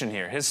 solution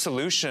here. His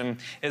solution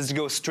is to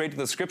go straight to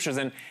the scriptures.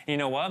 And you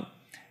know what?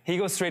 He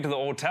goes straight to the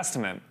Old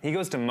Testament. He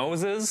goes to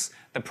Moses,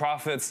 the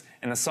prophets,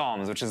 and the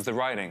Psalms, which is the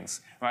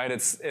writings, right?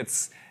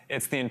 It's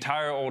It's the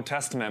entire Old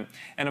Testament.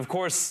 And of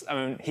course, I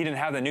mean, he didn't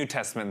have the New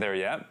Testament there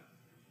yet.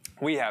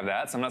 We have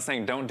that, so I'm not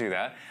saying don't do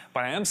that.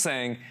 But I am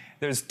saying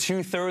there's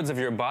 2/3 of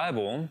your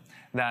Bible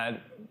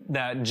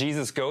that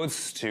Jesus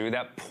goes to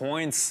that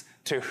points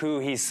to who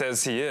he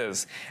says he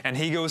is. And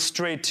he goes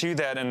straight to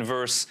that in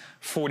verse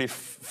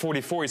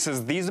 44. He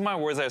says, "These are my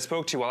words I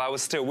spoke to you while I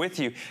was still with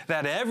you,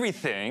 that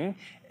everything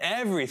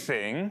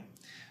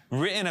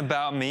written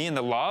about me in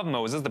the law of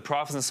Moses, the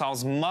prophets and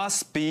Psalms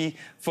must be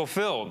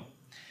fulfilled."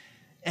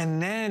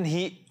 And then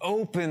he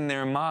opened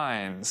their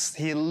minds.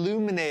 He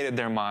illuminated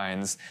their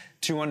minds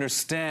to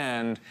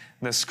understand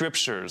the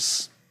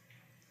scriptures.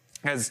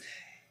 As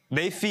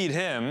they feed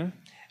him,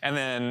 and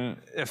then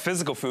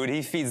physical food,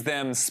 he feeds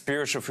them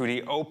spiritual food.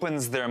 He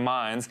opens their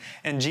minds,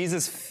 and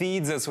Jesus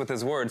feeds us with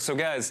his word. So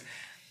guys,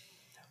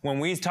 when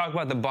we talk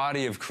about the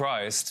body of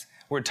Christ,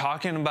 we're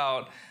talking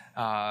about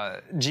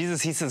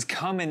Jesus. He says,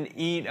 "Come and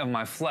eat of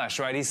my flesh,"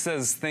 right? He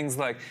says things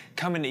like,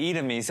 "Come and eat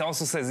of me." He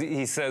also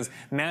says,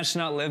 "Man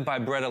shall not live by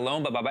bread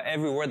alone, but by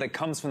every word that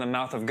comes from the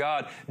mouth of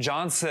God."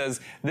 John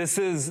says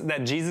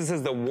that Jesus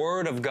is the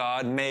Word of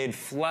God made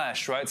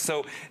flesh, right?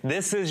 So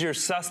this is your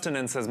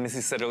sustenance, as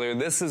Missy said earlier.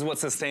 This is what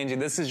sustains you.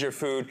 This is your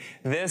food.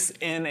 This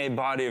in a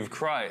body of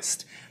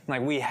Christ.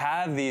 Like we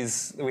have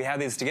these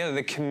together.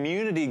 The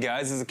community,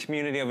 guys, is a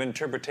community of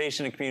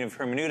interpretation, a community of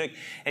hermeneutic,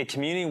 a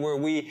community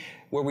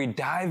where we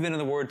dive into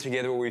the Word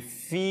together, where we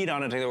feed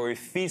on it together, where we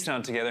feast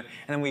on it together,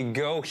 and then we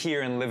go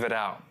here and live it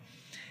out.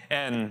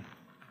 And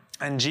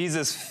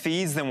Jesus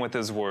feeds them with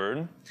his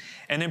Word.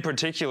 And in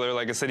particular,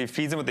 like I said, he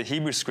feeds them with the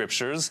Hebrew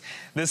Scriptures.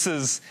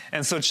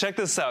 And so check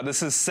this out.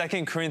 This is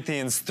 2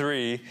 Corinthians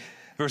 3,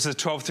 verses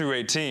 12 through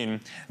 18.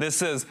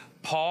 This is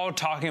Paul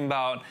talking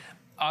about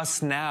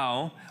us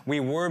now. We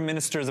were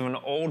ministers of an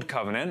old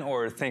covenant,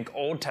 or think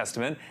Old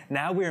Testament.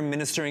 Now we are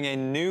ministering a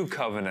new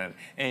covenant,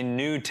 a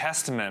New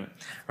Testament,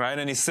 right?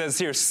 And he says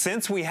here,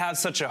 since we have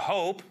such a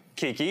hope,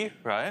 Kiki,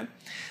 right?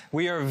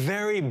 We are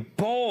very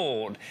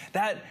bold.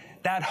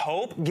 That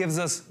hope gives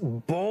us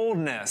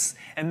boldness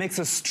and makes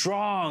us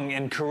strong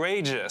and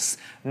courageous.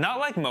 Not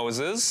like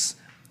Moses.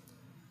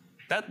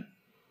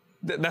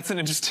 That's an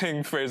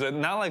interesting phrase.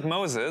 Not like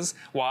Moses.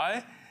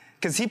 Why?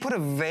 Because he put a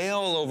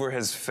veil over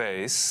his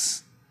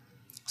face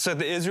so that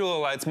the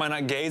Israelites might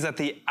not gaze at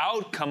the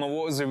outcome of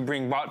what was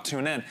being brought to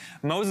an end.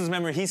 Moses,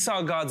 remember, he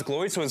saw God's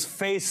glory, so his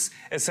face,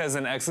 it says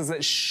in Exodus,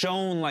 that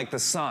shone like the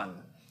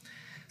sun.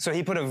 So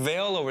he put a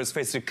veil over his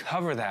face to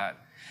cover that.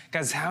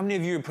 Guys, how many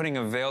of you are putting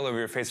a veil over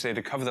your face today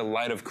to cover the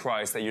light of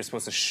Christ that you're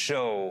supposed to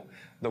show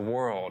the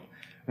world?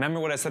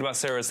 Remember what I said about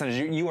Sarah's son.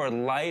 You are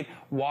light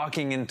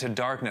walking into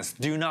darkness.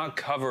 Do not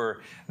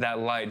cover that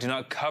light. Do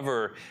not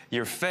cover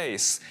your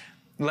face.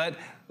 Let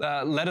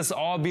us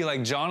all be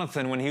like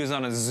Jonathan when he was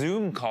on a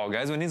Zoom call,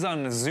 guys. When he's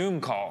on a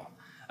Zoom call,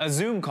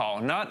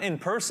 not in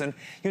person.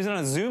 He was on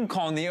a Zoom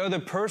call, and the other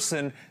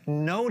person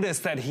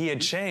noticed that he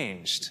had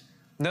changed.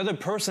 The other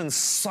person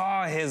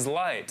saw his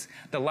light,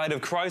 the light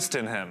of Christ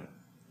in him.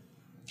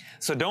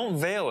 So don't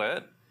veil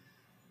it,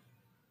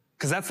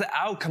 because that's the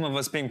outcome of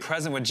us being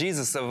present with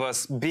Jesus, of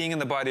us being in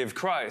the body of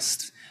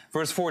Christ.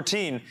 Verse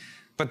 14,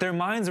 but their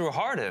minds were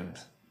hardened.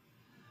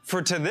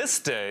 For to this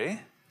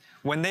day,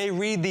 when they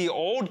read the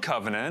old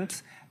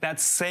covenant, that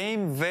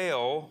same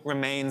veil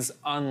remains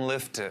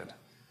unlifted.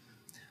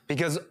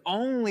 Because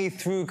only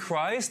through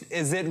Christ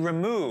is it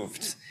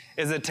removed,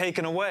 is it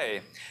taken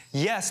away.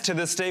 Yes, to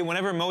this day,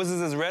 whenever Moses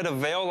is read, a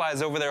veil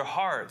lies over their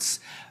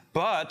hearts.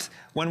 But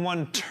when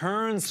one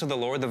turns to the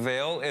Lord, the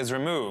veil is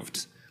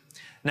removed.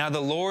 Now,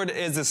 the Lord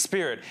is a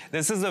spirit.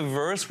 This is a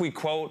verse we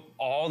quote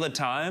all the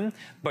time,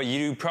 but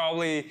you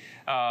probably,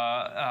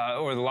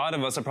 or a lot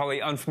of us are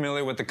probably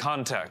unfamiliar with the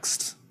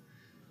context.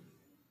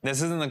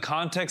 This is in the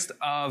context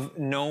of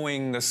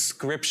knowing the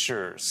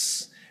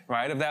scriptures,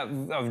 right?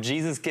 Of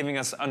Jesus giving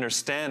us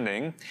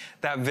understanding.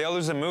 That veil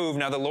is removed.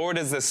 Now the Lord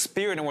is the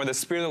Spirit, and where the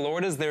Spirit of the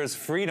Lord is, there is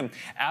freedom.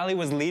 Allie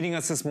was leading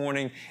us this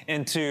morning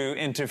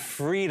into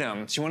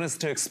freedom. She wanted us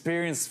to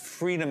experience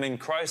freedom in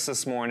Christ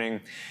this morning.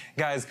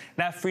 Guys,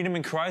 that freedom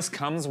in Christ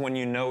comes when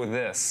you know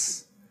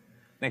this.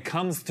 It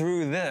comes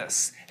through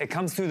this. It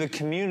comes through the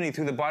community,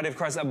 through the body of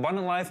Christ.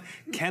 Abundant life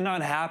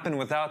cannot happen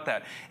without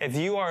that. If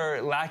you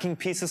are lacking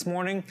peace this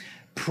morning,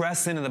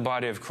 press into the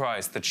body of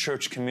Christ, the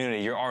church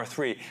community, your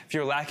R3. If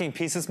you're lacking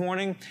peace this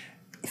morning,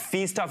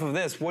 feast off of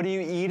this. What are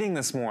you eating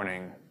this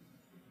morning?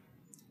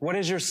 What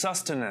is your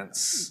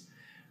sustenance?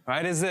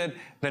 Right? Is it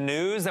the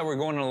news that we're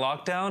going into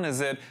lockdown?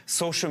 Is it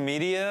social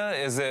media?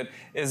 Is it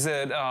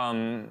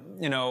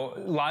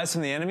lies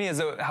from the enemy? Is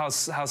it how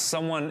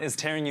someone is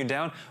tearing you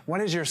down? What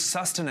is your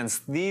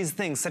sustenance? These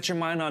things. Set your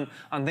mind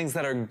on things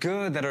that are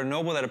good, that are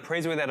noble, that are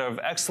praiseworthy, that are of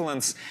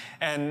excellence.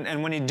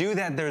 And when you do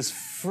that, there's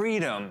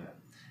freedom,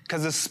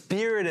 because the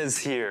Spirit is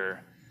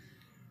here.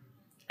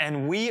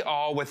 And we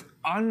all, with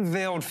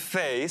unveiled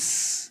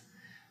face,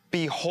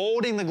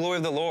 beholding the glory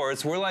of the Lord.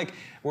 So we're like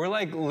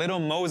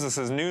little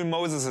Moseses, new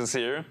Moseses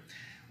here.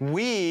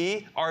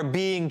 We are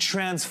being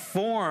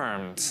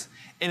transformed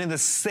into the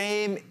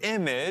same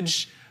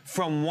image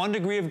from one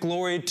degree of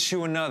glory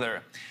to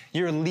another.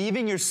 You're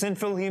leaving your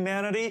sinful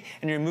humanity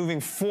and you're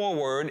moving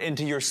forward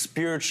into your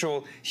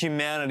spiritual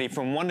humanity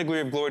from one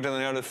degree of glory to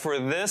another. For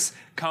this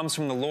comes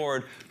from the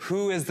Lord,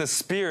 who is the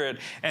Spirit.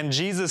 And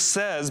Jesus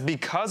says,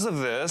 because of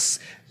this,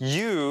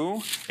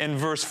 you, in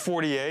verse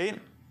 48,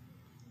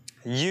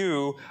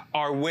 you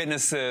are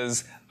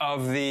witnesses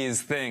of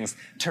these things.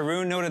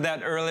 Tarun noted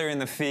that earlier in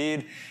the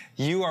feed.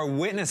 You are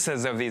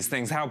witnesses of these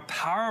things. How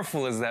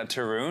powerful is that,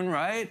 Tarun,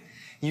 right?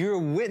 You're a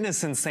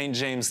witness in St.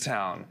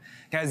 Jamestown.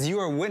 Guys, you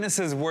are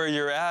witnesses where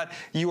you're at.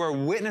 You are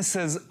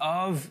witnesses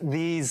of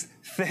these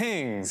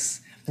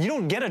things. You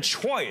don't get a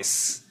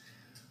choice.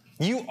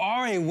 You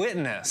are a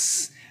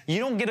witness. You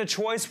don't get a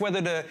choice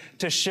whether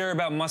to share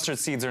about mustard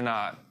seeds or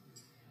not.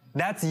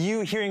 That's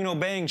you hearing and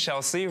obeying,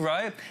 Chelsea,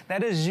 right?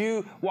 That is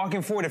you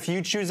walking forward. If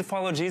you choose to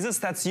follow Jesus,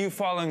 that's you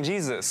following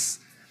Jesus.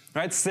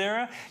 Right,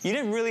 Sarah? You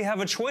didn't really have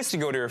a choice to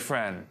go to your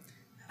friend.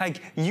 Like,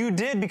 you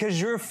did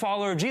because you're a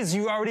follower of Jesus.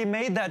 You already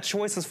made that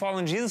choice as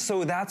following Jesus,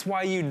 so that's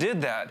why you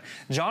did that.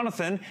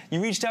 Jonathan,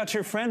 you reached out to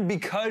your friend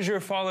because you're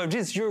a follower of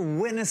Jesus. You're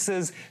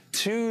witnesses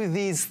to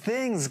these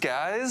things,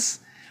 guys.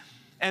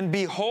 And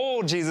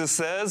behold, Jesus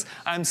says,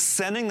 I'm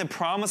sending the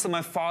promise of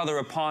my Father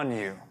upon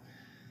you.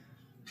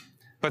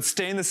 But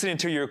stay in the city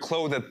until you're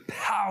clothed with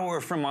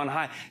power from on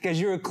high. Guys,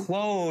 you're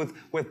clothed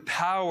with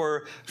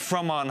power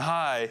from on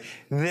high.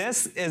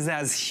 This is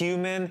as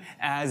human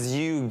as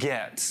you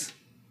get.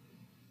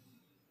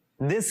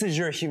 This is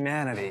your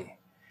humanity.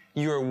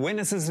 You're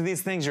witnesses to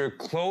these things. You're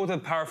clothed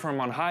with power from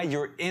on high.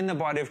 You're in the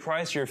body of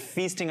Christ. You're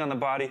feasting on the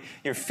body.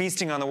 You're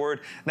feasting on the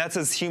word. That's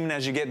as human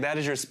as you get. That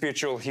is your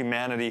spiritual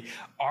humanity.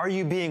 Are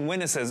you being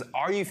witnesses?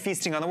 Are you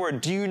feasting on the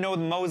word? Do you know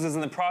Moses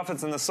and the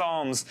prophets and the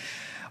Psalms?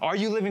 Are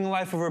you living a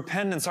life of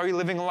repentance? Are you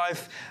living a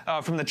life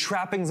from the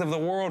trappings of the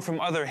world, from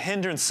other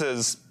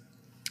hindrances?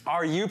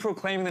 Are you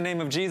proclaiming the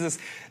name of Jesus?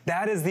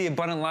 That is the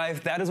abundant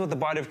life. That is what the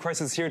body of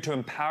Christ is here to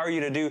empower you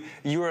to do.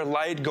 You are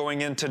light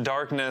going into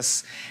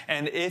darkness.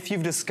 And if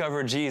you've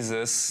discovered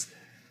Jesus,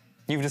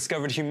 you've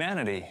discovered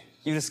humanity.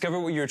 You've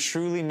discovered what you're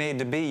truly made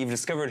to be. You've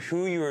discovered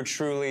who you are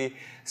truly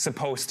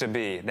supposed to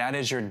be. That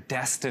is your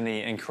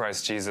destiny in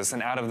Christ Jesus.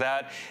 And out of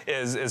that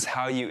is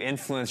how you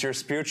influence your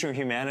spiritual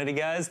humanity,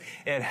 guys.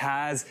 It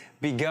has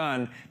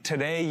begun.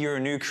 Today, you're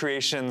new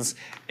creations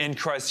in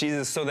Christ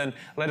Jesus. So then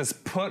let us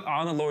put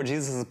on the Lord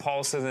Jesus, as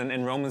Paul says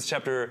in Romans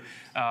chapter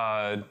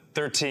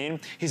 13.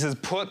 He says,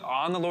 put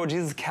on the Lord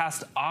Jesus,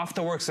 cast off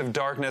the works of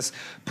darkness,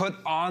 put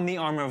on the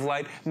armor of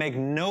light, make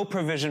no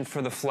provision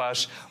for the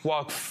flesh,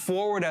 walk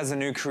forward as a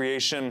new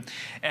creation.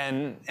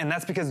 And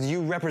that's because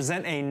you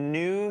represent a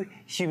new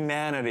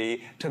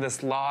humanity to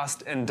this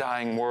lost and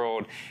dying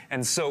world.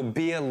 And so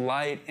be a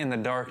light in the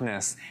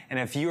darkness. And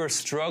if you are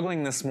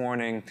struggling this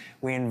morning,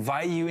 we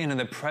invite you into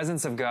the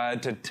presence of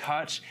God to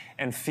touch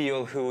and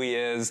feel who he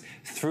is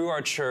through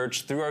our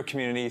church, through our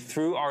community,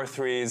 through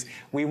R3s.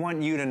 We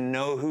want you to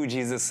know who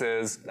Jesus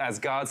is. As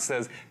God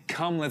says,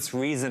 come, let's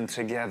reason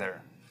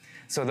together.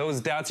 So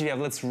those doubts you have,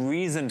 let's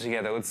reason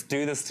together. Let's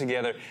do this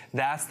together.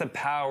 That's the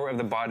power of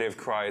the body of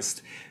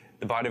Christ.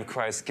 The body of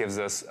Christ gives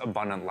us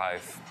abundant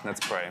life. Let's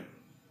pray.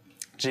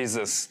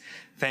 Jesus,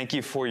 thank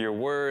you for your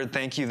word.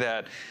 Thank you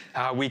that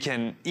we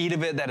can eat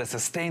of it, that it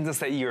sustains us,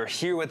 that you are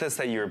here with us,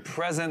 that you're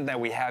present, that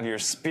we have your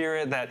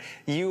spirit, that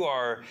you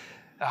are,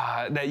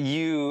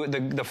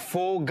 the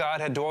full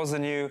Godhead dwells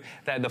in you,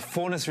 that the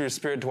fullness of your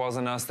spirit dwells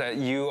in us, that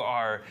you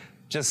are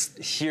just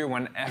here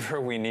whenever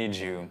we need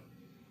you.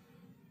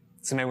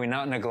 So may we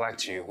not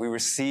neglect you. We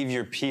receive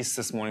your peace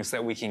this morning so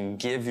that we can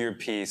give your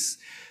peace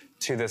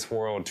to this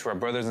world, to our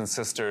brothers and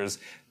sisters,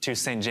 to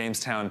St.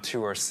 Jamestown,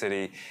 to our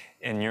city.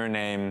 In your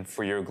name,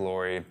 for your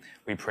glory,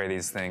 we pray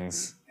these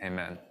things.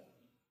 Amen.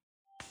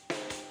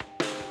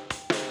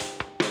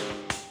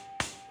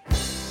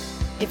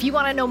 If you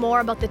want to know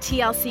more about the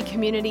TLC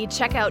community,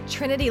 check out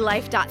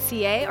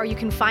trinitylife.ca, or you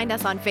can find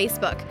us on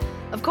Facebook.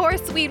 Of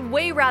course, we'd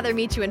way rather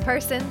meet you in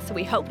person, so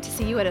we hope to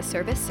see you at a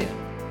service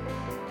soon.